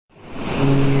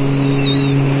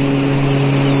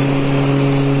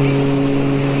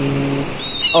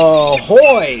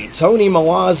Ahoy! Tony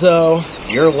Milazzo,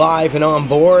 you're live and on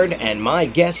board, and my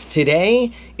guest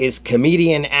today is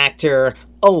comedian actor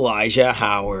Elijah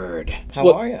Howard.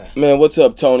 How are you? Man, what's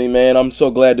up, Tony, man? I'm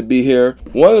so glad to be here.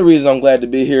 One of the reasons I'm glad to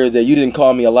be here is that you didn't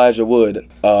call me Elijah Wood.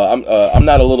 I'm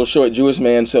not a little short Jewish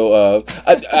man, so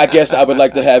I guess I would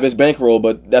like to have his bankroll,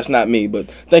 but that's not me.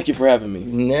 But thank you for having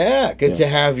me. Yeah, good to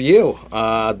have you.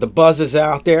 The buzz is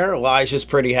out there. Elijah's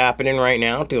pretty happening right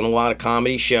now, doing a lot of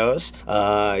comedy shows.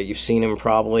 You've seen him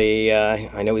probably,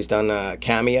 I know he's done a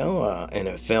cameo in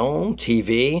a film,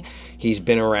 TV. He's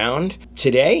been around.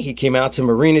 Today, he came out to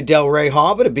Marina Del Rey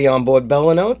Harbor to be on board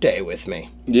Bellanote with me.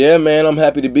 Yeah, man, I'm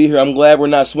happy to be here. I'm glad we're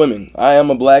not swimming. I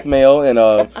am a black male, and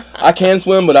I can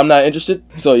swim, but I'm not interested.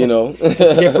 So, you know. It's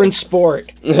a different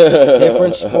sport.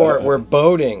 Different sport. We're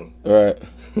boating. Right.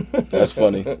 That's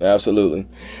funny. Absolutely.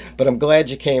 But I'm glad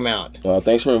you came out. Well,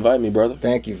 thanks for inviting me, brother.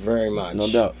 Thank you very much.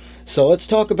 No doubt. So let's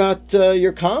talk about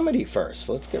your comedy first.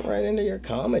 Let's get right into your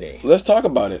comedy. Let's talk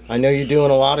about it. I know you're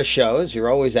doing a lot of shows. You're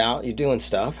always out. You're doing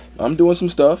stuff. I'm doing some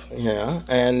stuff. Yeah.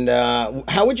 And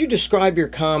how would you describe your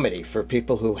comedy for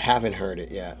people who haven't heard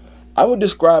it yet? I would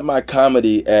describe my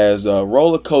comedy as a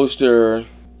roller coaster,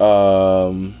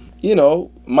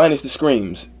 minus the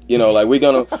screams. Like we're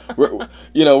gonna,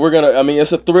 I mean,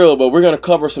 it's a thrill, but we're gonna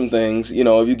cover some things.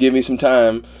 If you give me some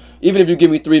time, even if you give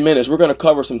me 3 minutes, we're gonna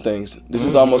cover some things. This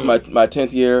is almost my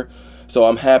 10th year, so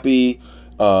I'm happy.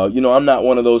 I'm not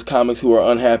one of those comics who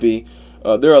are unhappy.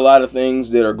 There are a lot of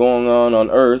things that are going on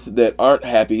Earth that aren't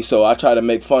happy, so I try to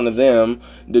make fun of them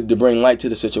to bring light to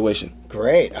the situation.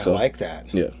 Great, I like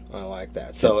that. Yeah, I like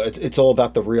that. So it's all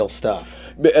about the real stuff.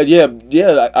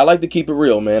 Yeah. I like to keep it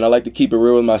real, man. I like to keep it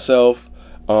real with myself.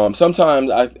 Sometimes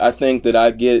I think that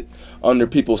I get under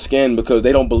people's skin because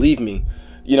they don't believe me.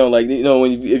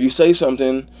 If you say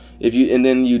something, and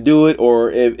then you do it,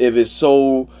 or if it's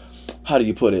so, how do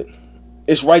you put it?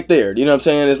 It's right there. You know what I'm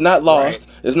saying? It's not lost. Right.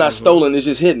 It's not stolen. It's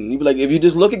just hidden. You be like, if you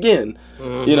just look again,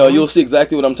 you'll see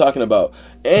exactly what I'm talking about.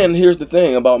 And here's the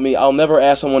thing about me: I'll never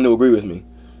ask someone to agree with me.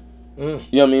 You know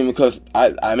what I mean? Because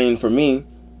I mean, for me,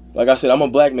 like I said, I'm a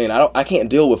black man. I can't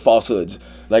deal with falsehoods.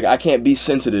 Like I can't be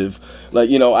sensitive. Like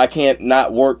I can't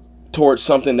not work towards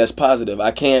something that's positive.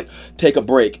 I can't take a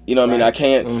break. You know what I mean? I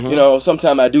can't,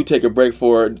 sometimes I do take a break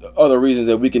for other reasons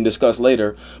that we can discuss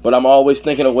later, but I'm always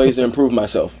thinking of ways to improve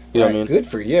myself. You know what I mean? Good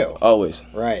for you. Always.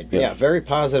 Right. Yeah. Very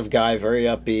positive guy, very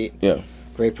upbeat. Yeah.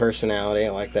 Great personality. I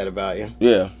like that about you.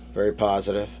 Yeah. Very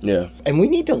positive. Yeah. And we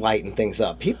need to lighten things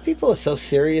up. People are so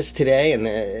serious today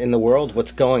in the world,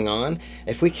 what's going on.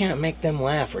 If we can't make them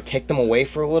laugh or take them away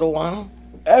for a little while.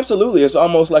 Absolutely. It's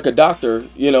almost like a doctor,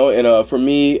 and for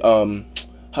me,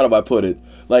 how do I put it?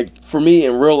 Like, for me,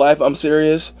 in real life, I'm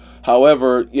serious.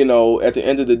 However, at the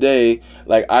end of the day,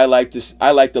 like, I like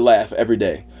to laugh every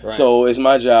day. Right. So it's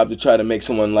my job to try to make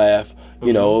someone laugh,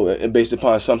 based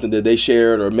upon something that they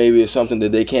shared, or maybe it's something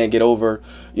that they can't get over,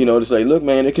 to say, look,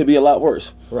 man, it could be a lot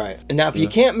worse. Right. Now, if you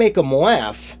can't make them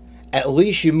laugh, at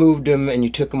least you moved him and you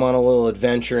took him on a little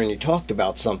adventure and you talked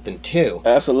about something too.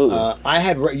 Absolutely. I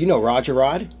had, Roger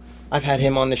Rod. I've had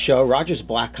him on the show. Roger's a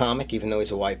black comic, even though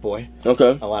he's a white boy.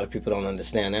 Okay. A lot of people don't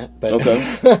understand that, but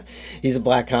okay. He's a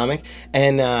black comic,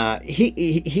 and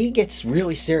he gets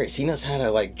really serious. He knows how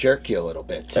to like jerk you a little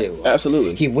bit too.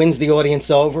 Absolutely. He wins the audience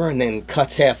over and then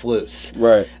cuts half loose.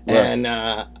 Right. And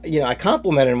I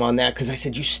complimented him on that because I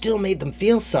said you still made them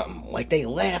feel something. Like they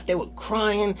laughed, they were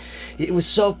crying. It was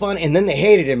so fun, and then they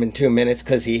hated him in 2 minutes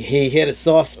because he hit a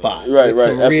soft spot. Right. With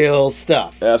some real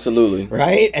stuff. Absolutely.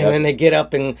 Right, and then they get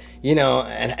up and.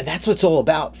 And that's what it's all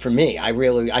about for me. I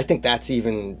think that's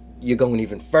you're going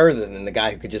even further than the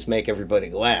guy who could just make everybody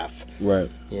laugh.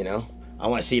 Right. I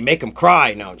want to see you make them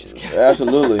cry. No, I'm just kidding.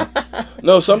 Absolutely.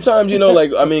 No, sometimes,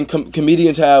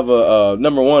 comedians have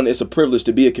number one, it's a privilege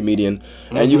to be a comedian,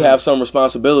 and you have some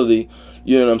responsibility,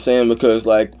 you know what I'm saying? Because,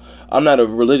 like, I'm not a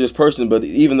religious person, but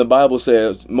even the Bible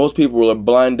says most people are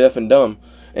blind, deaf, and dumb.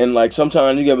 And, like,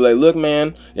 sometimes you gotta be like, look,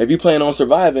 man, if you plan on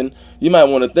surviving, you might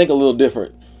want to think a little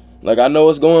different. Like, I know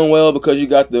it's going well because you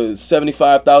got the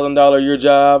 $75,000 a year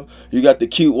job, you got the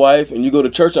cute wife, and you go to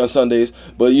church on Sundays.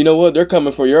 But you know what? They're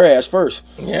coming for your ass first.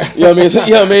 Yeah. You know what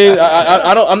I mean?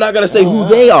 I'm not gonna say who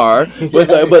they are,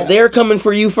 but they're coming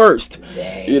for you first.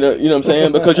 You know what I'm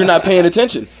saying? Because you're not paying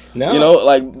attention.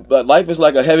 No. But life is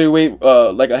like a heavyweight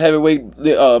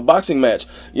boxing match.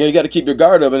 You got to keep your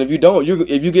guard up, and if you don't, you're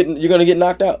gonna get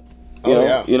knocked out.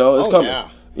 It's coming.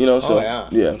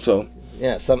 Yeah. So.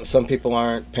 Yeah, some people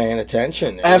aren't paying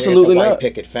attention. Absolutely not. White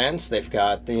picket fence. They've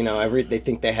got they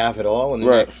think they have it all, and the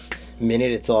next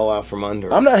minute it's all out from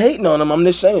under. I'm not hating on them. I'm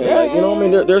just saying,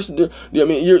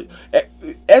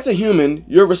 as a human,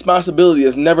 your responsibility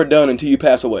is never done until you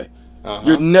pass away.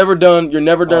 You're never done. You're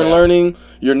never done learning.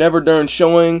 You're never done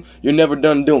showing. You're never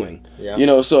done doing. Yeah. You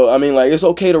know. So I mean, like, it's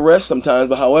okay to rest sometimes,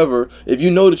 but however, if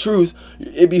you know the truth,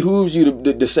 it behooves you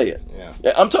to say it.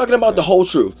 Yeah. I'm talking about the whole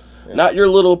truth. Yeah. Not your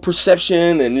little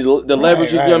perception and the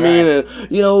leverage. You know what I mean?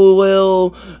 And, you know,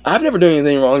 well, I've never done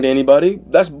anything wrong to anybody.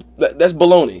 That's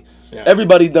baloney. Yeah.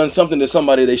 Everybody's done something to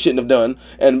somebody they shouldn't have done,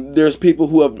 and there's people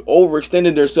who have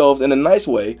overextended themselves in a nice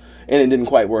way, and it didn't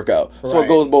quite work out. Right. So it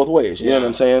goes both ways. You know what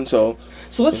I'm saying? So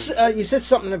let's. You said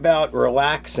something about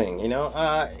relaxing. You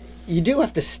know, you do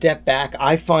have to step back.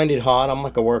 I find it hard. I'm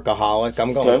like a workaholic.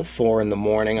 I'm going at 4 a.m.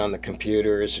 on the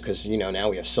computers because, you know, now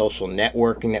we have social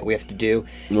networking that we have to do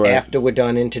after we're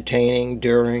done entertaining,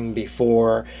 during,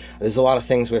 before. There's a lot of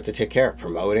things we have to take care of,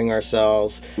 promoting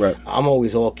ourselves. Right. I'm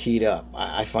always all keyed up.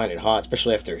 I find it hard,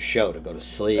 especially after a show, to go to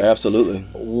sleep. Absolutely.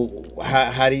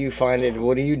 How do you find it?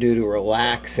 What do you do to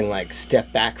relax and, like,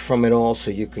 step back from it all so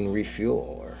you can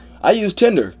refuel? I use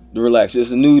Tinder to relax.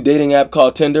 There's a new dating app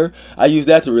called Tinder. I use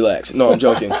that to relax. No, I'm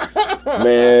joking.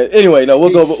 Man. Anyway, no,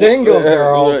 we'll go. Single,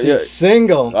 girls. He's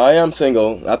single. I am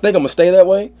single. I think I'm going to stay that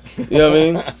way. You know what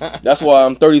I mean? That's why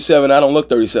I'm 37. I don't look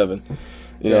 37.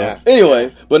 You know. Yeah.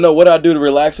 Anyway, but no, what I do to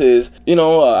relax is, you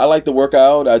know, I like to work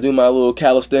out. I do my little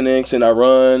calisthenics, and I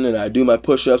run, and I do my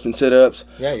push-ups and sit-ups.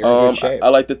 Yeah, you're in good shape. I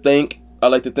like to think.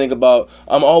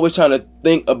 I'm always trying to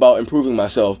think about improving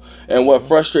myself. And what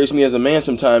frustrates me as a man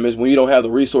sometimes is when you don't have the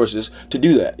resources to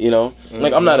do that, you know?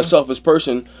 Like, I'm not a selfish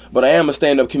person, but I am a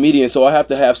stand-up comedian, so I have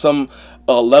to have some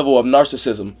level of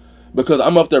narcissism because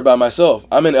I'm up there by myself.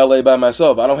 I'm in LA by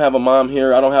myself. I don't have a mom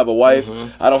here. I don't have a wife.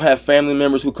 I don't have family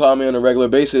members who call me on a regular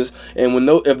basis. And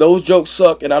if those jokes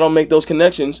suck and I don't make those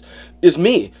connections, it's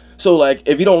me. So, like,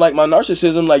 if you don't like my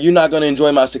narcissism, like, you're not going to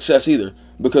enjoy my success either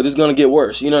because it's going to get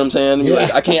worse. You know what I'm saying? Yeah.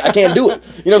 Like, I can't do it.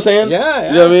 You know what I'm saying? Yeah.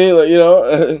 You know what I mean? Like, you know,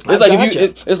 it's like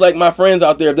it's like my friends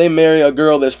out there, if they marry a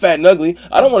girl that's fat and ugly,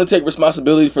 I don't want to take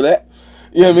responsibility for that.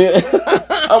 You know what I mean?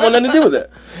 I want nothing to do with that.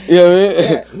 You know what I mean?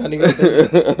 Yeah, none of your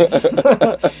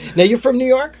business. Now, you're from New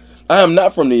York? I am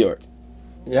not from New York.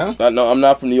 Yeah? No, I'm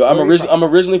not from New York. I'm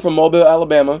originally from Mobile,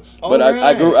 Alabama, but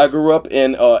I grew up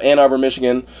in Ann Arbor,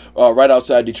 Michigan, right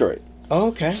outside Detroit. Oh,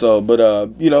 okay. So, but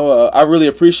you know, I really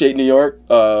appreciate New York.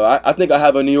 I think I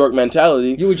have a New York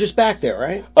mentality. You were just back there,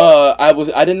 right?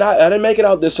 I didn't make it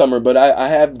out this summer, but I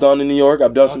have gone to New York.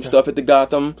 I've done some stuff at the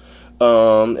Gotham.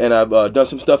 And I've done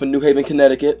some stuff in New Haven,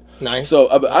 Connecticut. Nice. So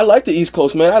I like the East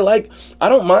Coast, man. I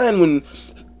don't mind when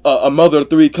a mother of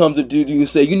three comes up to you and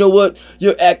say, you know what,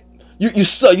 you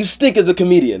suck. You stink as a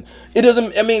comedian. It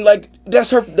doesn't. I mean, like, that's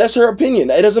her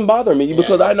opinion. It doesn't bother me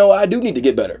because I know I do need to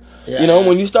get better. Yeah, you know,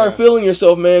 when you start feeling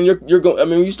yourself, man, you're going. I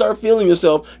mean, when you start feeling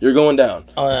yourself, you're going down.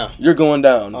 Oh yeah. You're going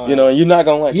down. You know, and you're not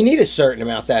gonna like. You need a certain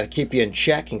amount of that to keep you in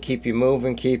check and keep you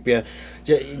moving, keep you.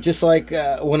 Just like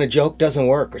when a joke doesn't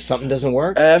work or something doesn't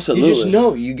work. Absolutely. You just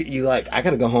know you like, I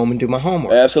gotta go home and do my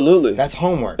homework. Absolutely. That's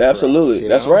homework. Absolutely. Us,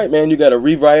 That's right, man. You gotta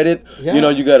rewrite it. Yeah. You know,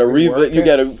 you gotta you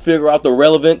gotta figure out the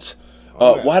relevance.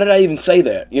 Why did I even say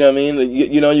that? You know what I mean?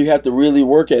 You know, you have to really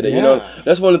work at it. Yeah. You know,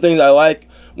 that's one of the things I like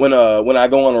when I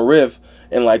go on a riff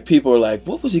and like people are like,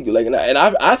 what was he like? And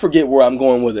I forget where I'm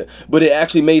going with it, but it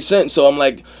actually made sense. So I'm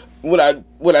like, what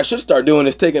I should start doing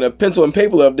is taking a pencil and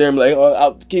paper up there and be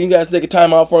like, can you guys take a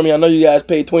time out for me? I know you guys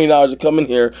paid $20 to come in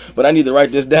here, but I need to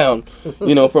write this down,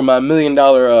 you know, for my $1 million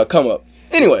come up.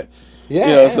 Anyway, yeah.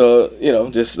 You know, so you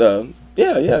know, just.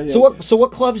 Yeah. So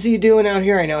what clubs are you doing out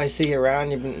here? I know I see you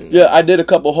around. Yeah, I did a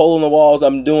couple hole in the walls.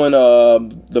 I'm doing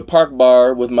the Park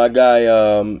Bar with my guy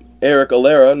Eric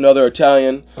Alera, another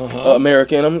Italian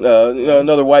American. You know,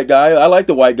 another white guy. I like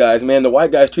the white guys, man. The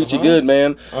white guys treat you good,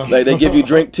 man. Like they give you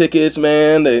drink tickets,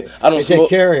 man. I don't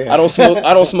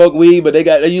smoke weed, but they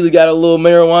usually got a little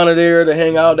marijuana there to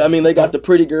hang out. I mean, they got the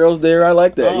pretty girls there. I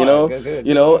like that. You know, good.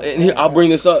 You know. And here, I'll bring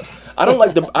this up. I don't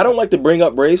like to bring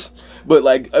up race, but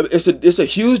like it's a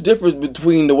huge difference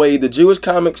between the way the Jewish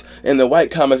comics and the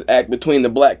white comics act, between the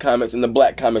black comics and the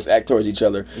black comics act towards each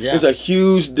other. Yeah. There's a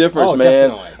huge difference, man.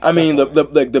 Definitely. I mean,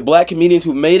 the black comedians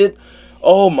who made it.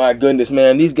 Oh my goodness,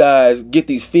 man! These guys get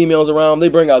these females around. They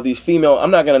bring out these female. I'm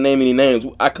not gonna name any names.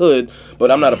 I could, but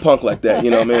I'm not a punk like that.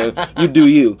 You know, man. You do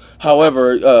you.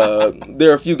 However, there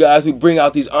are a few guys who bring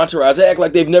out these entourages. They act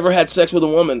like they've never had sex with a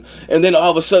woman, and then all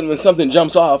of a sudden, when something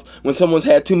jumps off, when someone's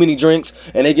had too many drinks,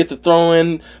 and they get to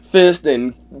throwing fist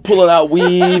and pulling out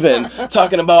weave and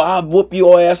talking about I'll whoop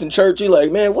your ass in church. You're like,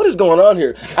 man, what is going on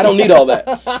here? I don't need all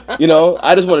that. You know,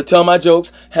 I just want to tell my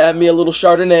jokes, have me a little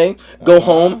Chardonnay, go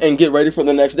home, and get ready for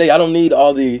the next day. I don't need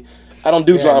all the I don't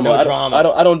do drama. No I don't, drama.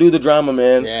 I don't do the drama,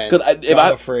 man. Yeah, Because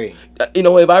free.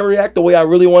 if I react the way I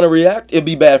really want to react, it'd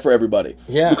be bad for everybody.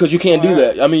 Yeah. Because you can't do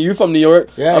that. I mean, you're from New York.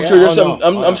 Yeah, I'm sure there's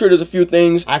I'm sure there's a few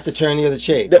things. I have to turn the other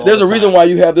cheek. There's a reason why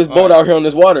you have this boat out here on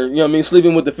this water. You know what I mean?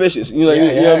 Sleeping with the fishes. You know,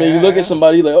 you know what I mean? You look at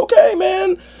somebody, you're like, okay,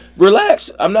 man, relax.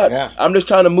 I'm not. Yeah. I'm just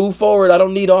trying to move forward. I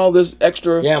don't need all this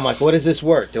extra. Yeah, I'm like, what is this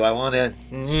worth? Do I want to?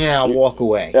 Yeah, I'll walk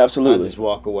away. Absolutely. I'll just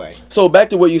walk away. So back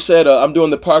to what you said. I'm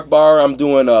doing the Park Bar. I'm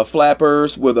doing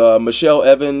Flappers with Michelle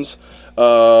Evans.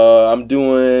 I'm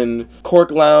doing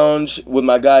Cork Lounge with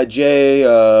my guy Jay.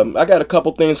 I got a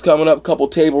couple things coming up. Couple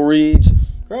table reads.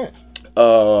 Great.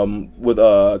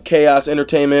 With Chaos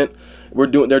Entertainment.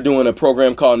 They're doing a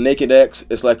program called Naked X.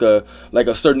 It's like a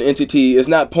certain entity. It's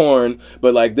not porn,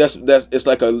 but like it's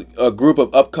like a group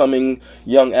of upcoming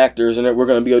young actors, and we're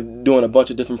gonna be doing a bunch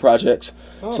of different projects.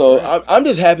 Oh, so great. I'm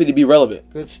just happy to be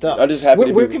relevant. Good stuff. I'm just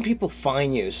happy. Where can people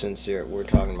find you since we're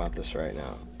talking about this right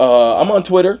now? I'm on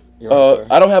Twitter. You're on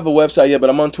Twitter. I don't have a website yet, but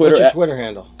I'm on Twitter. What's your Twitter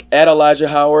handle? At Elijah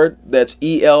Howard. That's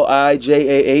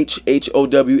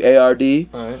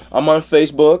ElijahHoward. All right. I'm on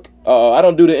Facebook. I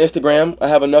don't do the Instagram. I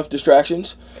have enough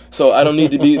distractions, so I don't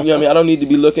need to be. You know what I mean? I don't need to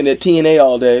be looking at TNA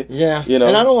all day. Yeah. You know.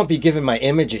 And I don't want to be giving my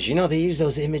images. You know, they use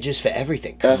those images for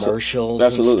everything, commercials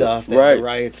Absolutely. and stuff. Right.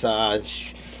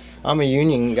 I'm a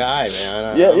union guy, man.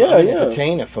 I'm an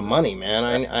entertainer for money,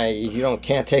 man. You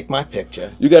can't take my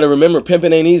picture. You got to remember,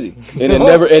 pimping ain't easy, and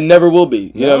it never will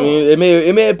be. You know what I mean?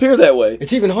 It may appear that way.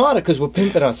 It's even harder because we're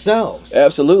pimping ourselves.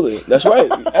 Absolutely, that's right.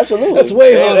 Absolutely, that's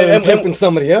way harder than pimping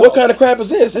somebody else. What kind of crap is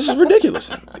this? This is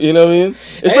ridiculous. You know what I mean?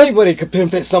 Anybody could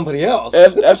pimp somebody else.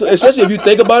 Absolutely, especially if you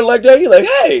think about it like that. You're like,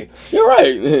 hey, you're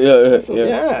right.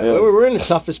 Yeah. We're in the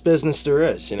toughest business there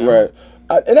is. You know? Right.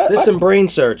 There's some brain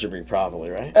surgery, probably,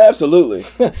 right? Absolutely.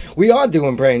 We are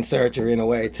doing brain surgery in a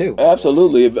way too.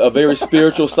 Absolutely, a very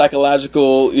spiritual,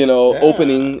 psychological,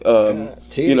 opening.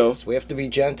 We have to be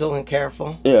gentle and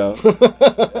careful. Yeah.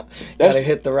 Gotta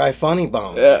hit the right funny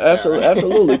bone. Yeah,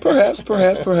 absolutely.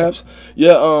 Perhaps.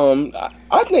 Yeah.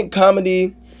 I think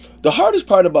comedy. The hardest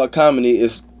part about comedy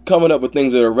is coming up with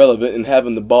things that are relevant and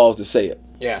having the balls to say it.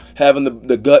 Yeah. Having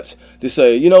the guts to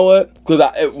say, you know what? Because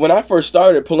when I first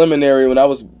started preliminary, when I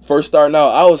was first starting out,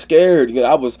 I was scared.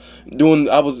 I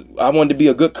wanted to be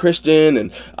a good Christian,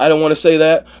 and I didn't want to say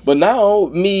that. But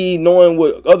now, me knowing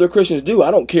what other Christians do,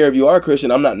 I don't care if you are a Christian.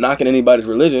 I'm not knocking anybody's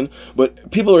religion, but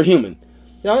people are human.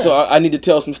 Oh, yeah. So I need to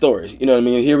tell some stories. You know what I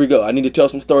mean? Here we go. I need to tell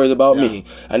some stories about me.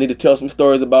 I need to tell some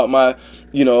stories about my,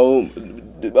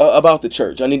 about the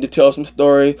church. I need to tell some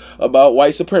story about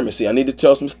white supremacy. I need to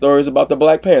tell some stories about the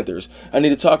Black Panthers. I need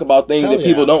to talk about things that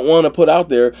people don't want to put out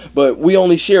there, but we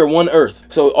only share one earth.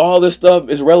 So all this stuff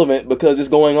is relevant because it's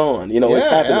going on. It's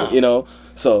happening,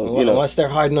 So, unless they're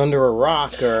hiding under a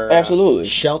rock or absolutely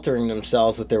sheltering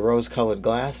themselves with their rose-colored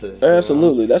glasses.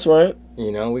 Absolutely, that's right.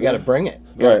 We got to bring it.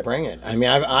 Bring it. I mean,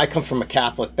 I come from a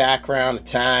Catholic background,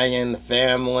 Italian, the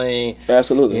family.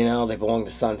 Absolutely. They belong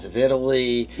to Sons of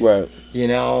Italy. Right.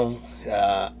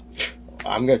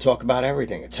 I'm going to talk about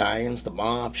everything. Italians, the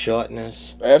mob,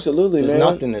 shortness. Absolutely, There's man.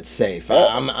 nothing that's safe.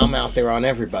 I'm out there on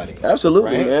everybody.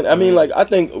 Absolutely, right? man. I mean, I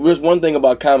think there's one thing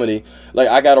about comedy.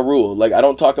 I got a rule. I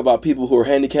don't talk about people who are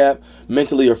handicapped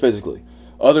mentally or physically.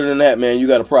 Other than that, man, you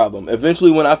got a problem.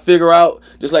 Eventually, when I figure out,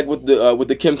 just like with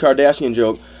the Kim Kardashian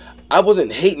joke, I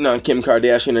wasn't hating on Kim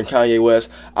Kardashian and Kanye West.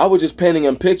 I was just painting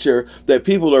a picture that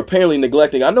people are apparently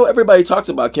neglecting. I know everybody talks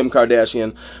about Kim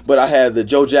Kardashian, but I had the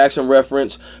Joe Jackson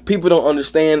reference. People don't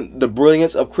understand the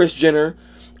brilliance of Kris Jenner.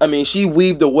 I mean, she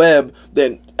weaved a web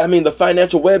the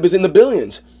financial web is in the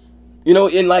billions.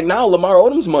 And now Lamar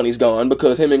Odom's money's gone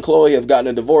because him and Khloe have gotten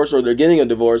a divorce or they're getting a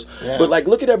divorce. Yeah. But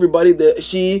look at everybody that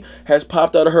she has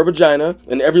popped out of her vagina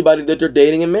and everybody that they're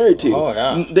dating and married to. Oh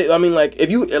yeah. If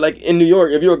you in New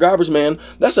York, if you're a garbage man,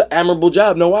 that's an admirable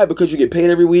job. Know why? Because you get paid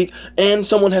every week and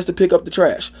someone has to pick up the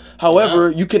trash.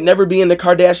 However, you could never be in the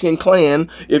Kardashian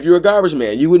clan if you're a garbage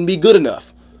man. You wouldn't be good enough.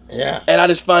 Yeah. And I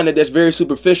just find that that's very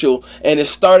superficial, and it's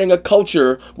starting a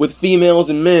culture with females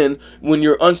and men when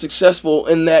you're unsuccessful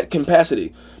in that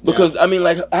capacity. Because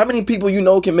how many people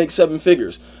can make 7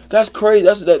 figures? That's crazy.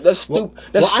 That's stupid.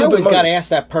 I always got to ask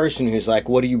that person who's like,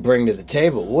 "What do you bring to the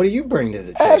table? What do you bring to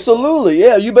the table?" Absolutely,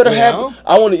 yeah. You better have.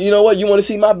 I want to. You know what? You want to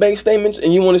see my bank statements,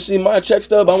 and you want to see my check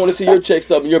stub. I want to see your check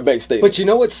stub and your bank statement. But you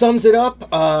know what sums it up?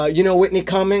 Whitney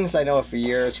Cummings. I know her for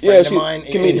years. Friend of mine.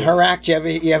 In her act, you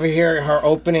ever hear her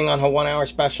opening on her 1-hour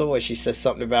special where she says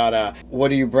something about, "What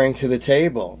do you bring to the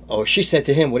table?" Oh, she said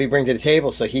to him, "What do you bring to the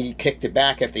table?" So he kicked it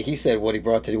back after he said what he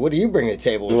brought to the. What do you bring to the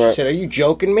table? And she said, "Are you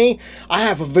joking me? I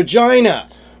have a vagina."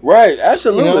 Right,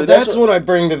 absolutely. You know, that's what I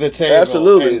bring to the table.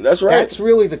 Absolutely, And that's right. That's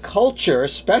really the culture,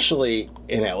 especially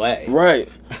in LA. Right.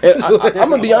 And I'm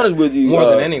gonna be honest with you. More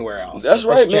than anywhere else. That's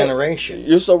right, this man. Generation.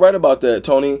 You're so right about that,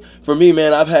 Tony. For me,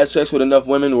 man, I've had sex with enough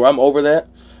women where I'm over that.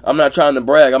 I'm not trying to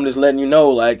brag. I'm just letting you know.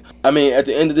 Like, I mean, at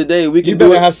the end of the day, we can. You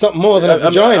better do it. have something more than a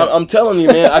vagina. I'm telling you,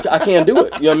 man. I can't do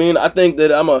it. You know what I mean? I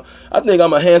think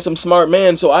I'm a handsome, smart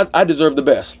man, so I deserve the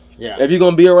best. Yeah. If you're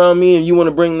gonna be around me and you want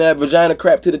to bring that vagina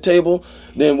crap to the table,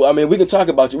 then I mean, we can talk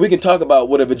about you. We can talk about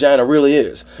what a vagina really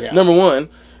is. Yeah. Number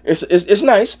one, it's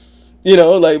nice. You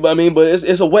know, like, I mean, but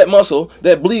it's a wet muscle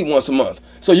that bleed once a month.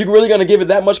 So you're really gonna give it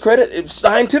that much credit?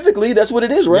 Scientifically, that's what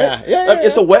it is, right? Yeah.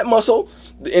 It's a wet muscle,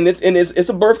 and it's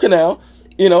a birth canal.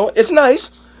 You know, it's nice.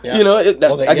 Yeah. You know,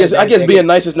 I guess being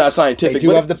nice is not scientific. They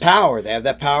do have the power. They have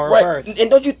that power right. of birth. And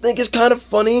don't you think it's kind of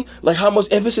funny, like how much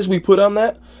emphasis we put on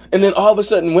that? And then all of a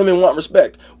sudden, women want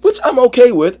respect, which I'm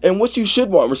okay with, and which you should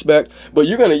want respect. But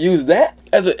you're gonna use that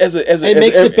as a. It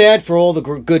makes it bad for all the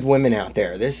good women out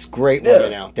there. There's great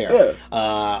women out there.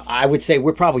 Yeah. I would say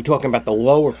we're probably talking about the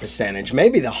lower percentage,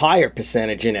 maybe the higher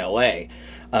percentage in LA.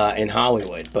 In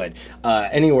Hollywood, but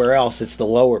anywhere else, it's the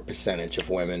lower percentage of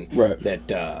women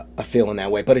that are feeling that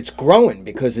way. But it's growing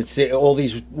because it's all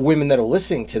these women that are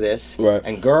listening to this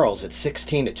and girls at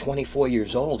 16 to 24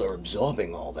 years old are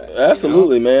absorbing all this.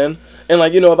 Absolutely, man. And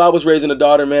like, you know, if I was raising a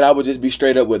daughter, man, I would just be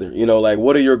straight up with her. You know, like,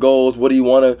 what are your goals? What do you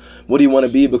want to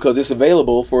be? Because it's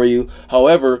available for you.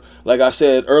 However, like I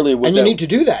said earlier, you need to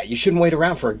do that. You shouldn't wait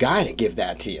around for a guy to give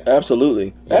that to you.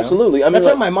 Absolutely, absolutely. I mean,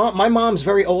 that's like my mom's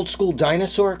very old school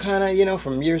dinosaur kind of, you know,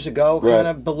 from years ago kind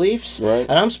of beliefs. Right.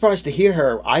 And I'm surprised to hear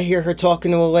her. I hear her talking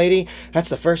to a lady. That's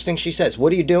the first thing she says.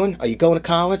 What are you doing? Are you going to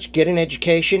college? Get an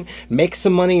education. Make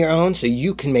some money of your own so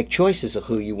you can make choices of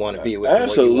who you want to be with.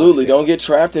 Absolutely. Don't get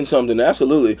trapped in something.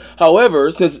 Absolutely.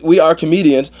 However, since we are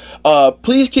comedians,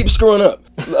 please keep screwing up.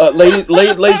 Ladies.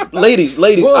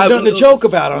 Well, I've done the joke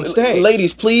about on stage.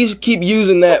 Ladies, please keep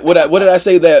using that. What did I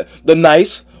say? That the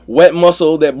nice wet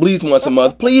muscle that bleeds once a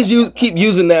month. Please keep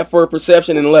using that for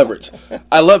perception and leverage.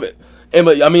 I love it.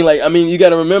 But I mean, you got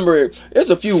to remember, there's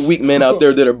a few weak men out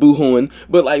there that are boohooing,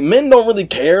 but like men don't really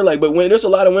care. Like, but when there's a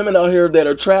lot of women out here that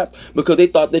are trapped because they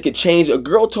thought they could change. A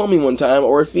girl told me one time,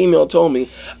 or a female told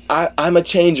me, I'm a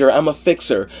changer, I'm a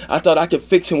fixer. I thought I could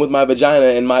fix him with my vagina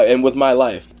and with my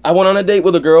life. I went on a date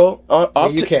with a girl.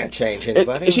 You can't change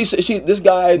anybody. This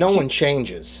guy. No one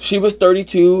changes. She was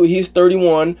 32. He's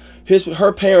 31.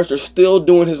 Her parents are still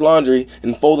doing his laundry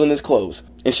and folding his clothes,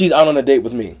 and she's out on a date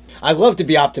with me. I'd love to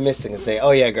be optimistic and say,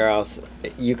 oh yeah, girls,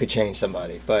 you could change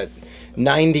somebody, but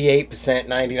 98%,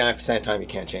 99% of the time you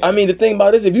can't change. I mean, the thing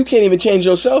about it is, if you can't even change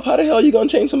yourself, how the hell are you going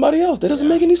to change somebody else? That doesn't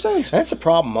make any sense. That's a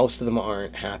problem. Most of them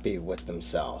aren't happy with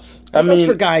themselves. I mean,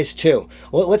 for guys too.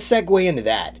 Well, let's segue into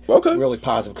that. Okay. Really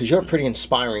positive, because you're a pretty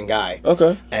inspiring guy.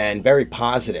 Okay. And very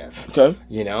positive. Okay.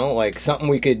 You know, like something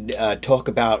we could talk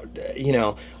about. You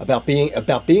know, about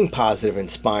being positive,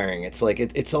 inspiring. It's like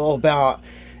it's all about.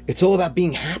 It's all about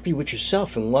being happy with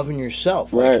yourself and loving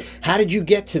yourself. Like, right. How did you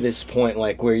get to this point,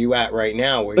 like where you at right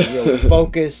now, where you're really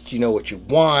focused, you know what you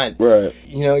want? Right.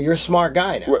 You know, you're a smart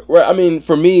guy now. Right. I mean,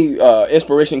 for me,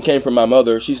 inspiration came from my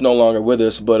mother. She's no longer with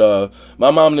us, but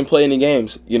my mom didn't play any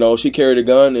games. You know, she carried a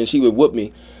gun and she would whoop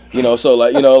me. You know, so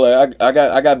like, you know, like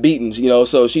I got beatings, you know,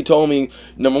 so she told me,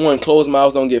 number one, closed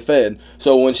mouths don't get fed.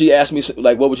 So when she asked me,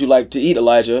 like, what would you like to eat,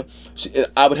 Elijah,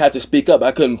 I would have to speak up.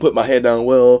 I couldn't put my head down,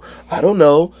 well, I don't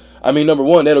know. I mean, number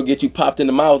one, that'll get you popped in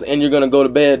the mouth and you're going to go to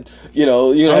bed, you know,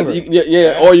 or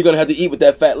you're going to have to eat with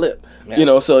that fat lip. Yeah. You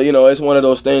know, so, you know, it's one of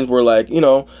those things where, like, you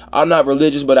know, I'm not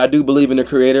religious, but I do believe in the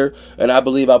Creator, and I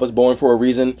believe I was born for a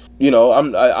reason. You know,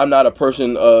 I'm not a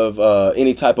person of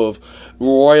any type of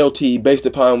royalty based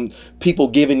upon people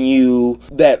giving you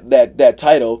that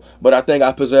title, but I think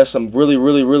I possess some really,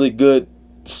 really, really good,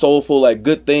 soulful, like,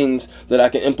 good things that I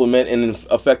can implement and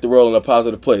affect the world in a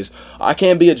positive place. I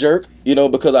can't be a jerk, you know,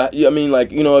 because I mean,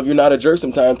 like, you know, if you're not a jerk,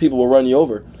 sometimes people will run you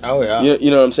over. Oh yeah.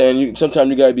 You know what I'm saying? Sometimes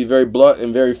you gotta be very blunt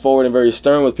and very forward and very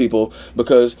stern with people,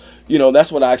 because, you know,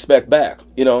 that's what I expect back.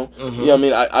 You know, mm-hmm. You know what I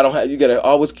mean? I don't have. You gotta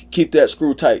always keep that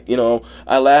screw tight. You know,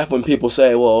 I laugh when people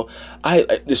say, well,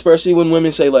 especially when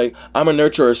women say, like, I'm a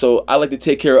nurturer, so I like to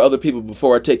take care of other people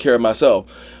before I take care of myself.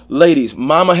 Ladies,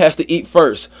 mama has to eat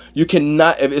first. You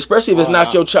cannot, especially if it's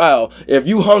not your child. If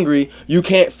you hungry, you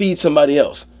can't feed somebody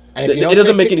else. And if you don't it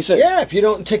doesn't make any sense. Yeah, if you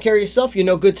don't take care of yourself, you're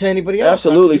no good to anybody else.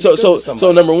 Absolutely.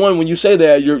 So number one, when you say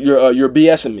that, you're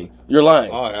BSing me. You're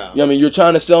lying. Oh yeah. You know what I mean, you're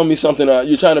trying to sell me something.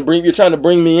 You're trying to bring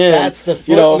me in. That's the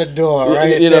foot in the door,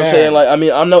 right? You know what I'm saying? Like, I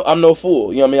mean, I'm no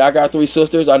fool. You know what I mean? I got 3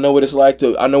 sisters. I know what it's like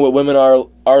I know what women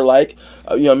are like.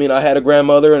 You know what I mean? I had a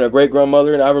grandmother and a great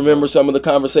grandmother, and I remember some of the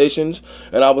conversations,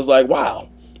 and I was like, wow,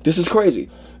 this is crazy.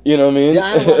 You know what I mean? Yeah, I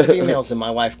had a lot of females in my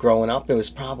life growing up. It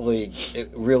was probably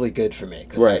really good for me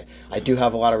because I do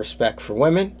have a lot of respect for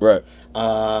women. Right.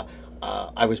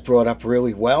 I was brought up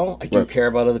really well. I do care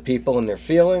about other people and their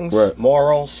feelings,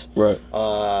 morals. Right.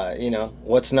 You know,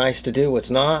 what's nice to do, what's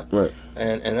not. Right.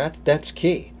 And that's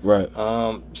key. Right.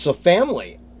 So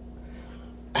family,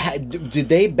 did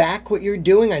they back what you're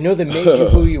doing? I know they made you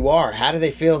who you are. How do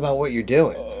they feel about what you're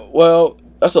doing? Well,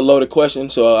 that's a loaded question,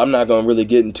 so I'm not going to really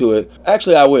get into it.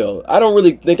 Actually, I will. I don't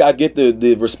really think I get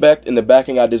the respect and the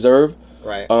backing I deserve.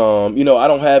 Right. You know, I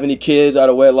don't have any kids out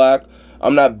of wedlock.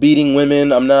 I'm not beating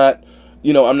women. I'm not,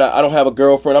 you know, I don't have a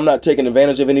girlfriend. I'm not taking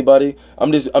advantage of anybody.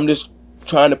 I'm just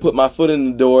trying to put my foot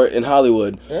in the door in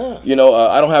Hollywood. Yeah. You know,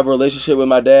 I don't have a relationship with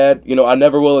my dad. You know, I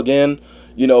never will again.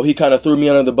 You know, he kind of threw me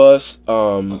under the bus.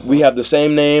 We have the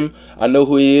same name. I know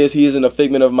who he is. He isn't a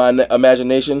figment of my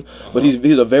imagination, but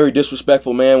he's a very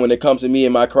disrespectful man when it comes to me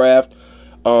and my craft.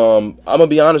 I'm gonna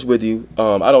be honest with you.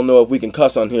 I don't know if we can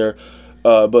cuss on here,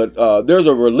 but there's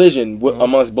a religion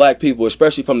amongst black people,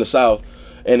 especially from the South,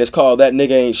 and it's called That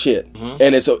Nigga Ain't Shit.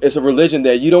 And it's a religion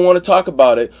that you don't want to talk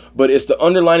about it, but it's the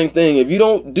underlining thing. If you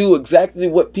don't do exactly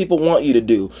what people want you to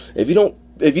do, if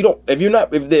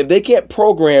they can't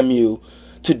program you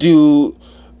to do,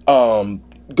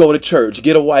 go to church,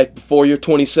 get a wife before you're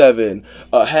 27,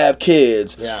 have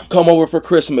kids, come over for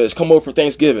Christmas, come over for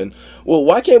Thanksgiving. Well,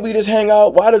 why can't we just hang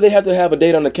out? Why do they have to have a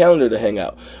date on the calendar to hang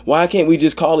out? Why can't we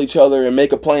just call each other and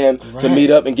make a plan to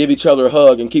meet up and give each other a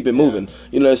hug and keep it moving?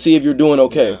 You know, see if you're doing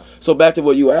okay. So back to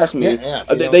what you asked me,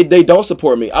 they don't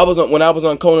support me. When I was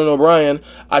on Conan O'Brien,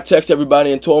 I texted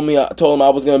everybody and told them I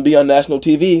was going to be on national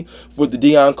TV with the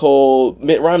Deion Cole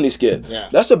Mitt Romney skit.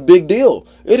 That's a big deal.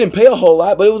 It didn't pay a whole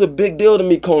lot, but it was a big deal to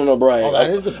meet Conan O'Brien. Oh,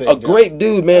 that is a big deal. Great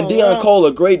dude, man. Deion Cole,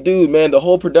 a great dude, man. The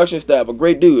whole production staff, a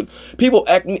great dude. People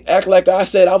act like I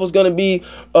said I was gonna be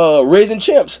raising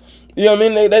chimps. You know what I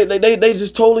mean? They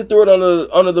just totally threw it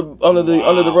under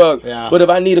the rug. Yeah. But if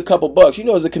I need a couple bucks, you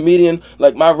know, as a comedian,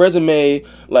 like my resume,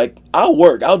 like I'll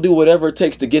work. I'll do whatever it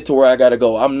takes to get to where I gotta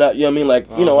go. I'm not, you know what I mean? Like,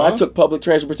 you know, I took public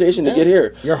transportation to get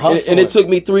here. You're hustling. And it took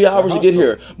me 3 hours to get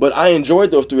here. But I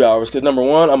enjoyed those 3 hours because number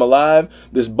one, I'm alive.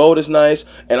 This boat is nice,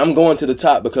 and I'm going to the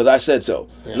top because I said so,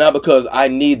 not because I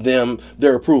need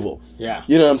their approval. Yeah.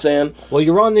 You know what I'm saying? Well,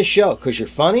 you're on this show because you're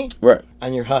funny. Right.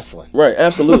 And you're hustling. Right,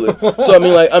 absolutely. So I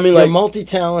mean, you're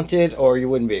multi-talented, or you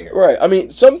wouldn't be here. Right. I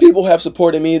mean, some people have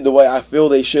supported me the way I feel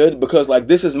they should because, like,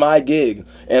 this is my gig,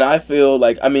 and I feel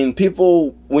like, I mean,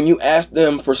 people, when you ask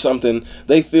them for something,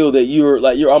 they feel that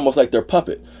you're almost like their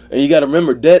puppet, and you got to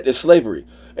remember, debt is slavery,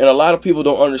 and a lot of people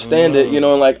don't understand it. You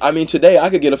know, and like, I mean, today I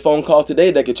could get a phone call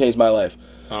today that could change my life.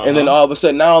 And then all of a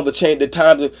sudden now the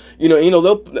times,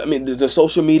 the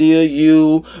social media,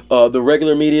 the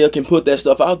regular media can put that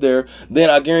stuff out there. Then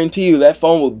I guarantee you that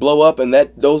phone will blow up, and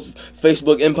those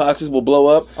Facebook inboxes will blow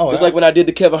up. It's like when I did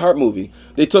the Kevin Hart movie.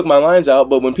 They took my lines out,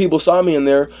 but when people saw me in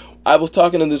there, I was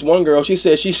talking to this one girl. She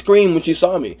said she screamed when she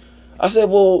saw me. I said,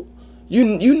 well,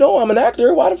 you know I'm an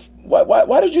actor. Why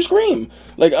did you scream?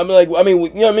 Like, you know what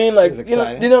I mean? Like, you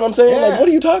know what I'm saying? Yeah. Like, what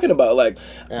are you talking about? Like,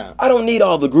 I don't need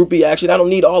all the groupie action. I don't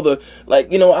need all the, like,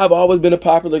 you know, I've always been a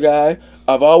popular guy.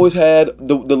 I've always had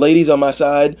the ladies on my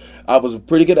side. I was a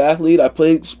pretty good athlete. I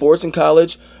played sports in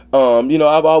college. You know,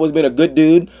 I've always been a good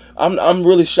dude. I'm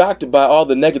really shocked by all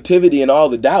the negativity and all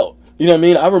the doubt. You know what I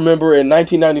mean? I remember in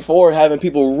 1994 having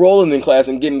people rolling in class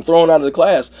and getting thrown out of the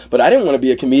class, but I didn't want to be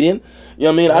a comedian. You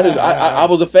know what I mean? I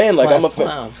was a fan. Like, I'm a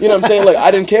fan. You know what I'm saying? Like, I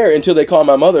didn't care until they called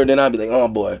my mother. Then I'd be like, oh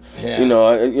boy. Yeah. You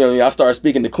know, I started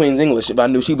speaking to Queen's English if I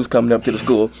knew she was coming up to the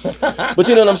school. But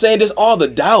you know what I'm saying? Just all the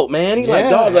doubt, man. He's like,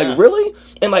 dog, like, really?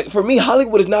 And like, for me,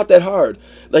 Hollywood is not that hard.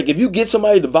 Like, if you get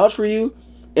somebody to vouch for you,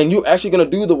 and you're actually gonna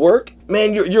do the work,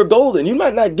 man, you're golden. You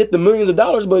might not get the millions of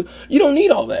dollars, but you don't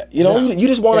need all that. You know, you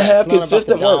just want to have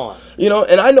consistent work. You know,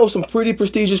 and I know some pretty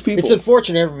prestigious people. It's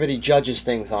unfortunate everybody judges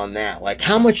things on that. Like,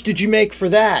 how much did you make for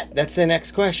that? That's the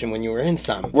next question when you were in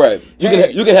some. Right. You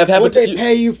can have hepatitis. What they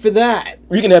pay you for that?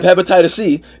 You can have hepatitis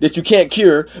C that you can't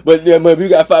cure, but if you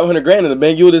got $500,000 in the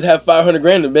bank, you'll just have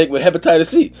 $500,000 in the bank with hepatitis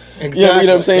C. Exactly. You know what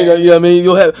I'm saying? You know what I mean?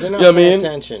 You'll have. They're You not know what I mean?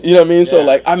 attention. You know what I mean? So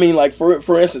like,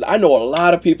 for instance, I know a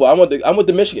lot of people. I went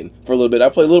to Michigan for a little bit. I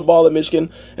played a little ball at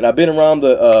Michigan, and I've been around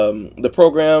the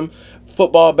program.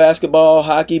 football, basketball,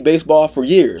 hockey, baseball for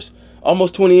years.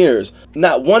 Almost 20 years.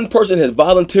 Not one person has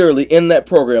voluntarily in that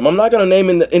program. I'm not going to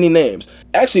name any names.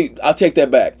 Actually, I'll take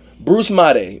that back. Bruce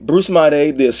Made,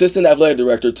 the assistant athletic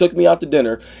director, took me out to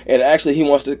dinner, and actually he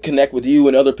wants to connect with you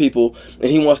and other people, and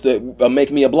he wants to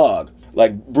make me a blog.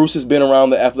 Like, Bruce has been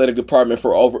around the athletic department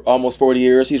for over almost 40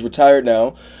 years. He's retired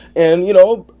now. And,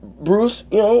 Bruce,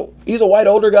 he's a white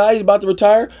older guy. He's about to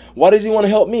retire. Why does he want to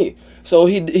help me? So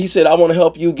he said, I want to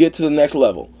help you get to the next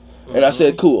level. And I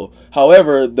said, cool.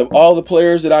 However, all the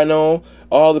players that I know,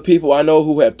 all the people I know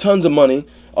who have tons of money,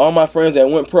 all my friends that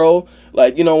went pro,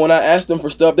 like, when I ask them for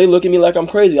stuff, they look at me like I'm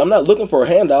crazy. I'm not looking for a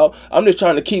handout. I'm just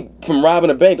trying to keep from robbing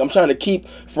a bank. I'm trying to keep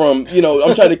from,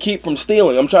 I'm trying to keep from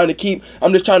stealing. I'm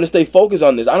just trying to stay focused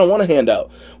on this. I don't want a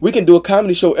handout. We can do a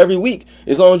comedy show every week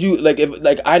as long as you,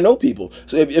 I know people.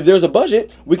 So if there's a budget,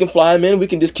 we can fly them in. We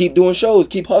can just keep doing shows,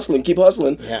 keep hustling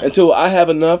until I have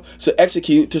enough to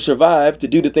execute, to survive, to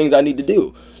do the things I need to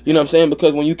do. You know what I'm saying?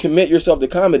 Because when you commit yourself to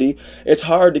comedy, it's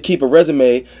hard to keep a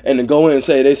resume and then go in and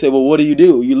they say, well, what do?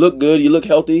 You look good, you look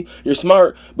healthy, you're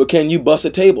smart, but can you bust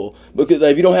a table? Because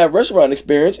if you don't have restaurant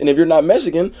experience and if you're not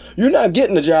Mexican, you're not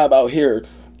getting a job out here.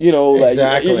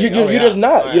 Exactly. You're just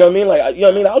not. You know what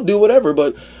I mean? I'll do whatever,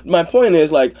 but my point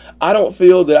is, I don't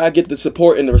feel that I get the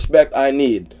support and the respect I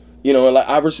need. And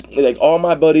all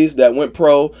my buddies that went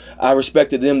pro, I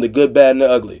respected them, the good, bad, and the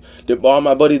ugly. All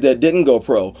my buddies that didn't go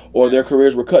pro or their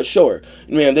careers were cut short,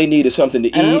 man, they needed something to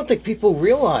eat. And I don't think people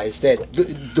realize that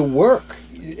the work,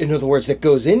 in other words, that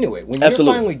goes into it. When you're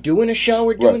finally doing a show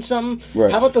or doing something,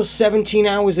 how about those 17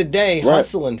 hours a day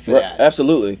hustling for that?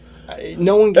 Absolutely.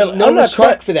 No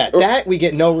respect for that. That we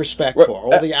get no respect for.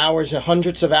 All the hours,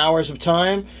 hundreds of hours of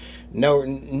time. No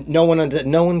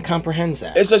one comprehends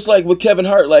that. It's just like with Kevin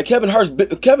Hart. Like Kevin Hart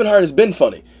has been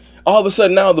funny. All of a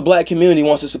sudden now the black community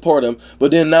wants to support him,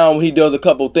 but then now when he does a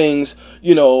couple things,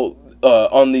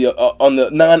 on the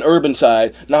non-urban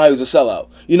side, now he was a sellout.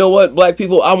 You know what, black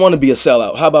people, I want to be a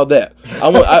sellout. How about that? I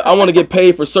want to get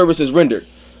paid for services rendered.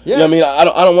 Yeah. You know what I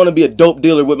mean? I don't want to be a dope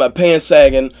dealer with my pants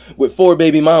sagging with 4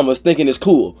 baby mamas thinking it's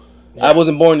cool. Yeah. I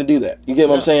wasn't born to do that. You get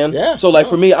what I'm saying? Yeah. So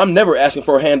for me, I'm never asking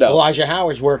for a handout. Elijah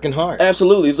Howard's working hard.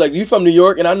 Absolutely. It's like you from New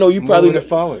York, and I know you probably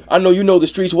I know you know the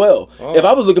streets well. Oh. If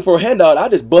I was looking for a handout,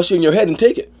 I'd just bust you in your head and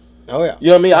take it. Oh yeah. You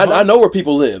know what I mean? I know where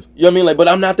people live. You know what I mean? But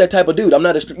I'm not that type of dude. I'm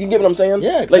not you get what I'm saying?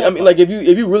 Yeah, exactly.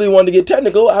 If you really wanted to get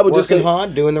technical, I would just say working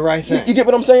hard, doing the right thing. You get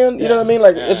what I'm saying? You know what I mean?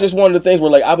 It's just one of the things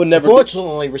where I would never.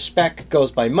 Unfortunately, respect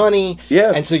goes by money.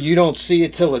 Yeah. And so you don't see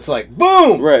it till it's like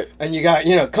boom. Right. And you got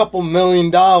a couple $1 million.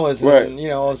 And,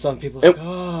 right. All of a sudden people are like,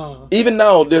 oh. Even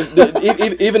now,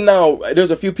 even now,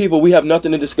 there's a few people we have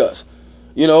nothing to discuss.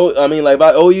 If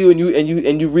I owe you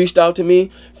and you reached out to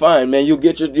me, fine, man, you'll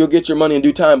get your money in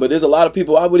due time. But there's a lot of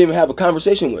people I wouldn't even have a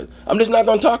conversation with. I'm just not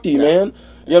gonna talk to you, man.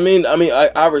 You know what I mean?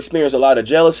 I've experienced a lot of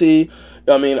jealousy.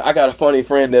 I got a funny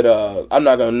friend that I'm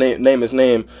not gonna name his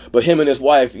name, but him and his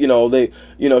wife,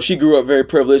 she grew up very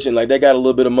privileged and they got a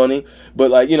little bit of money, but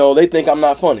they think I'm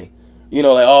not funny.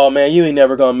 Oh man, you ain't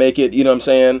never gonna make it. You know what I'm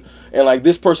saying? And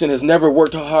this person has never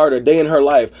worked hard a day in her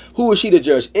life. Who is she to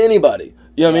judge anybody?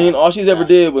 You know what I mean? All she's ever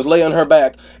did was lay on her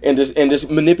back and just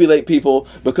manipulate people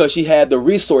because she had the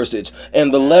resources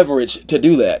and the leverage to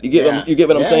do that. You get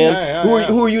what I'm saying?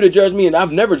 Who are you to judge me? And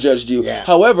I've never judged you. Yeah.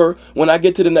 However, when I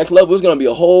get to the next level, there's gonna be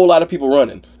a whole lot of people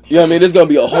running. You know what I mean? There's gonna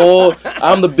be a whole.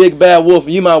 I'm the big bad wolf,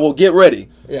 and you might as well get ready.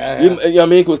 Yeah. You know what I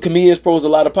mean? Because comedians pose a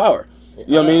lot of power.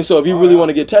 You know what I mean? So if you really want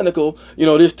to get technical,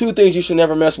 there's 2 things you should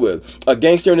never mess with: a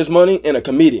gangster and his money, and a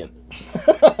comedian.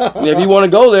 If you want to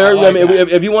go there,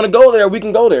 if you want to go there, we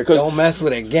can go there. Don't mess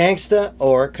with a gangster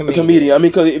or a comedian. A comedian.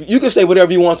 Because you can say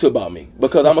whatever you want to about me,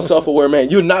 because I'm a self-aware man.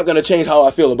 You're not going to change how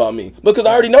I feel about me, because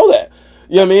I already know that.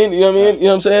 You know what I mean? You know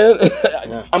what I'm saying?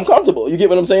 Yeah. I'm comfortable. You get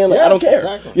what I'm saying? I don't care.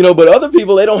 Exactly. But other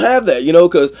people, they don't have that,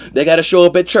 because they got to show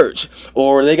up at church,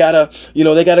 or they got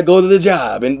to go to the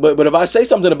job. But if I say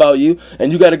something about you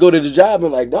and you got to go to the job,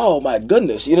 I'm like, oh my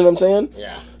goodness, you know what I'm saying?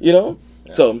 Yeah. Yeah.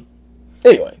 So,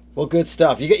 anyway. Well, good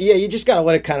stuff. You just gotta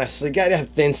let it you gotta have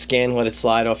thin skin, let it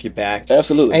slide off your back.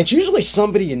 Absolutely. And it's usually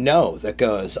somebody that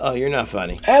goes, oh, you're not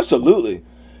funny. Absolutely.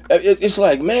 It's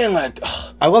like, man,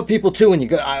 I love people too when you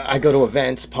go. I go to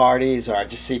events, parties, or I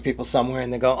just see people somewhere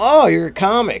and they go, "Oh, you're a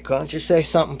comic. Why don't you say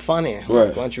something funny? Right.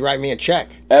 Why don't you write me a check?"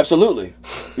 Absolutely.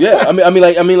 Yeah. I mean,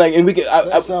 and we can.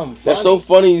 That's so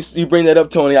funny you bring that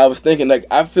up, Tony. I was thinking,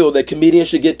 I feel that comedians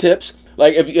should get tips.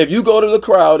 If you go to the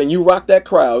crowd and you rock that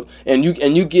crowd and you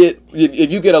get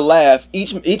a laugh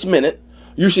each minute,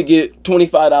 you should get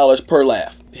 $25 per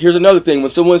laugh. Here's another thing: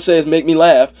 when someone says "make me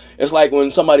laugh," it's like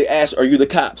when somebody asks, "Are you the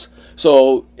cops?"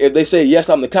 So if they say, yes,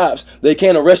 I'm the cops, they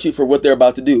can't arrest you for what they're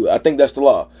about to do. I think that's the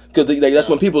law. Because that's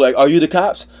when people are like, are you the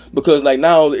cops? Because like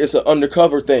now it's an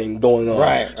undercover thing going on.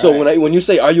 Right. So when you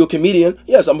say, are you a comedian?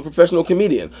 Yes, I'm a professional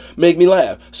comedian. Make me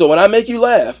laugh. So when I make you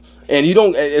laugh, and you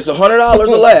don't, it's $100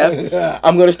 a laugh.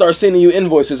 I'm gonna start sending you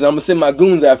invoices, and I'm gonna send my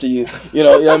goons after you. You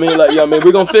know what I mean? Like,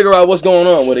 we're gonna figure out what's going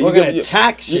on with it. We're gonna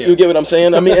tax you. You get what I'm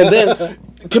saying? I mean, and then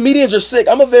comedians are sick.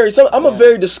 I'm a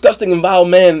very disgusting and vile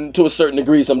man to a certain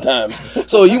degree sometimes.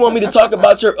 So you want me to talk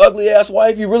about your ugly ass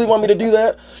wife? You really want me to do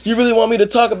that? You really want me to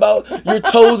talk about your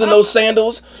toes in those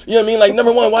sandals? You know what I mean? Like,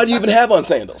 number one, why do you even have on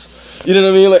sandals? You know what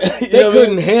I mean? Like, they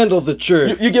couldn't handle the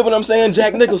truth. You get what I'm saying?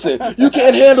 Jack Nicholson. You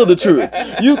can't handle the truth.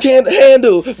 You can't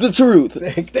handle the truth.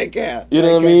 They can't. You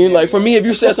know what I mean? Like, for me, if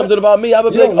you said something about me, I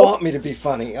would be like, you don't want me to be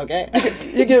funny, okay?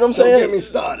 You get what I'm saying? Don't get me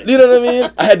started. You know what I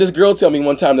mean? I had this girl tell me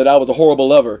one time that I was a horrible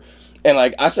lover. And,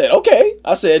 like, I said, okay.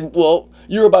 I said, well,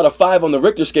 you're about a 5 on the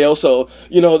Richter scale, so,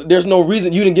 there's no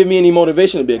reason you didn't give me any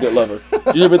motivation to be a good lover.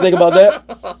 Did you ever think about that?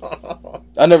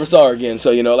 I never saw her again,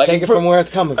 so, like... Take it from where it's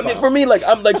coming from. I mean, for me, like,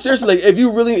 I'm, like, seriously, like, if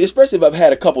you really, especially if I've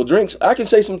had a couple drinks, I can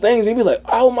say some things and you'd be like,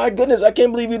 oh, my goodness, I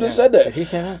can't believe you just said that. Did he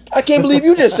say that? I can't believe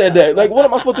you just said that. Like, what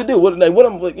am I supposed to do? What am, you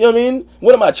know what I mean?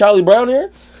 What am I, Charlie Brown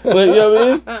here? Like, you know what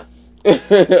I mean?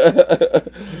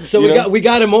 So we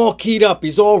got him all keyed up.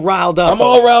 He's all riled up. I'm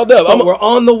all riled up. We're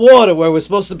on the water where we're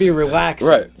supposed to be relaxing.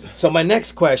 Right. So my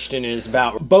next question is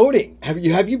about boating. Have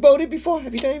you boated before?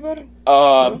 Have you done any boating?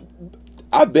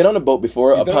 I've been on a boat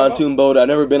before, a pontoon boat. I've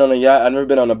never been on a yacht. I've never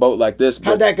been on a boat like this.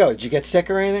 How'd that go? Did you get sick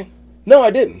or anything? No, I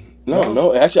didn't.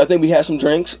 No. Actually, I think we had some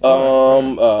drinks.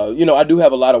 I do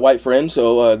have a lot of white friends,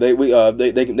 so they make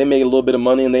a little bit of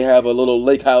money, and they have a little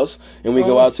lake house, and we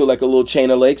go out to like a little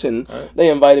chain of lakes, and they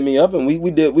invited me up, and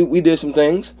we did some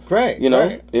things. Great.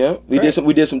 Yeah. We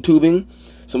did some tubing.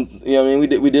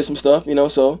 We did some stuff,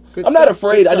 so Good I'm stuff, not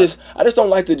afraid. good I stuff. just don't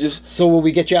like to just. So will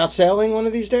we get you out sailing one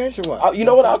of these days or what? You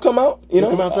know what? I'll come out.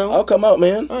 Come out sailing? I'll come out,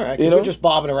 man. All right. We're just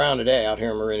bobbing around today out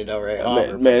here in Marina Del Rey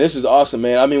Harbor. Man, this is awesome,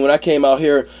 man. I mean, when I came out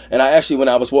here, and I actually when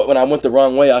I went the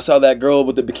wrong way, I saw that girl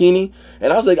with the bikini,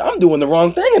 and I was like, I'm doing the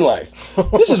wrong thing in life.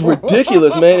 This is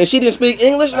ridiculous, man. And she didn't speak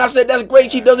English, and I said, that's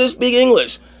great. She doesn't speak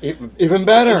English. Even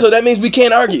better. So that means we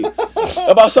can't argue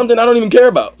about something I don't even care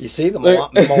about. You see, the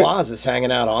Moaz is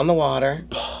hanging out on the water.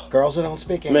 Girls that don't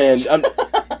speak English. Man,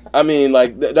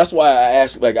 that's why I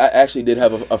asked. Like, I actually did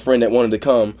have a friend that wanted to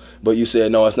come, but you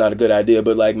said no, it's not a good idea.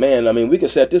 But like, man, I mean, we could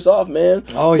set this off, man.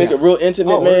 Oh yeah. Make it real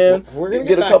intimate, man. We're gonna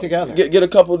get back together. Get a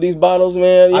couple of these bottles,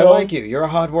 man. I like you. You're a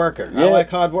hard worker. Yeah. I like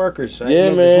hard workers. Yeah,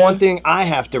 man. There's one thing I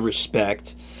have to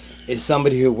respect is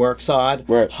somebody who works hard,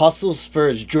 hustles for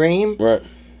his dream. Right.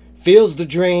 Feels the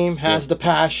dream, has the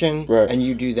passion, right. and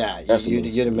you do that.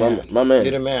 Absolutely. You're the man. My man.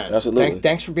 You're the man. Absolutely.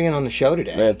 Thanks for being on the show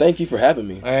today. Man, thank you for having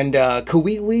me. And could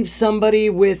we leave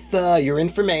somebody with your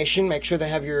information? Make sure they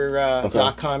have your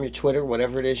 .com, your Twitter,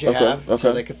 whatever it is you have,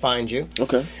 so they can find you.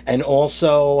 Okay. And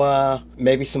also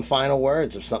maybe some final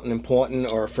words or something important,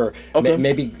 or for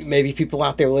maybe people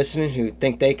out there listening who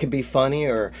think they could be funny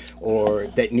or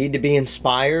that need to be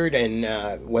inspired,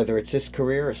 and whether it's this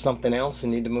career or something else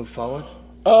and need to move forward.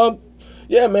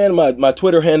 Yeah, man. My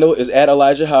Twitter handle is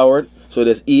 @Elijah Howard. So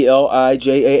that's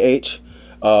ELIJAH.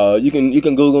 You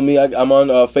can Google me. I'm on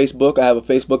Facebook. I have a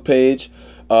Facebook page.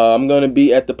 I'm gonna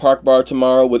be at the Park Bar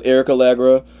tomorrow with Eric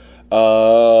Allegra.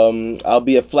 I'll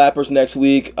be at Flappers next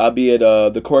week. I'll be at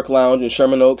the Cork Lounge in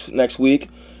Sherman Oaks next week.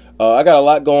 I got a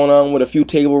lot going on with a few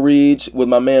table reads with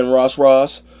my man Ross.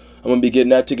 I'm gonna be getting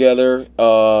that together.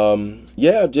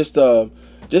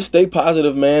 Just stay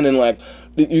positive, man, and like.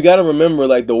 You got to remember,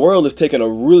 like, the world is taking a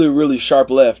really, really sharp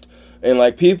left, and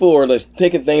like people are like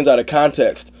taking things out of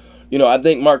context. I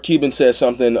think Mark Cuban said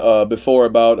something before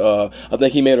about I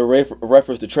think he made a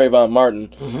reference to Trayvon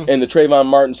Martin, and the Trayvon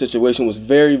Martin situation was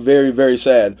very, very, very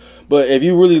sad. But if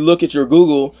you really look at your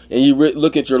Google and you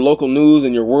look at your local news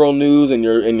and your world news and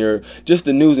your just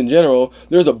the news in general,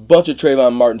 there's a bunch of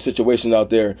Trayvon Martin situations out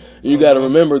there. And you got to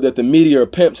remember that the media are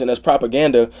pimps and that's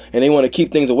propaganda, and they want to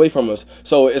keep things away from us.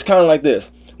 So it's kind of like this: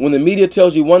 when the media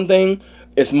tells you one thing,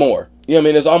 it's more. You know what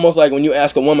I mean? It's almost like when you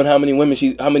ask a woman how many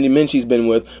men she's been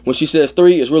with. When she says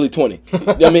 3, it's really 20. You know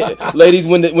what I mean? Ladies,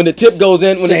 when the tip goes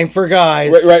in, same for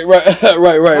guys. Right. How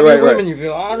many women you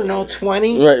feel? I don't know,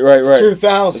 20. Right.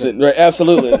 2,000. Right,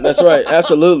 absolutely. That's right,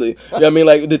 absolutely. You know what I mean?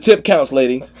 Like the tip counts,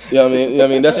 lady. You know what I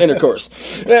mean? That's intercourse.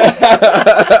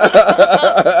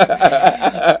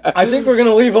 I think we're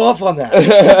gonna leave off on that.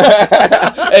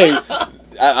 Hey.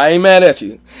 I ain't mad at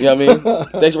you. You know what I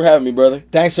mean? Thanks for having me, brother.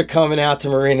 Thanks for coming out to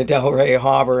Marina Del Rey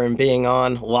Harbor and being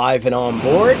on live and on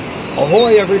board.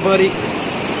 Ahoy, everybody.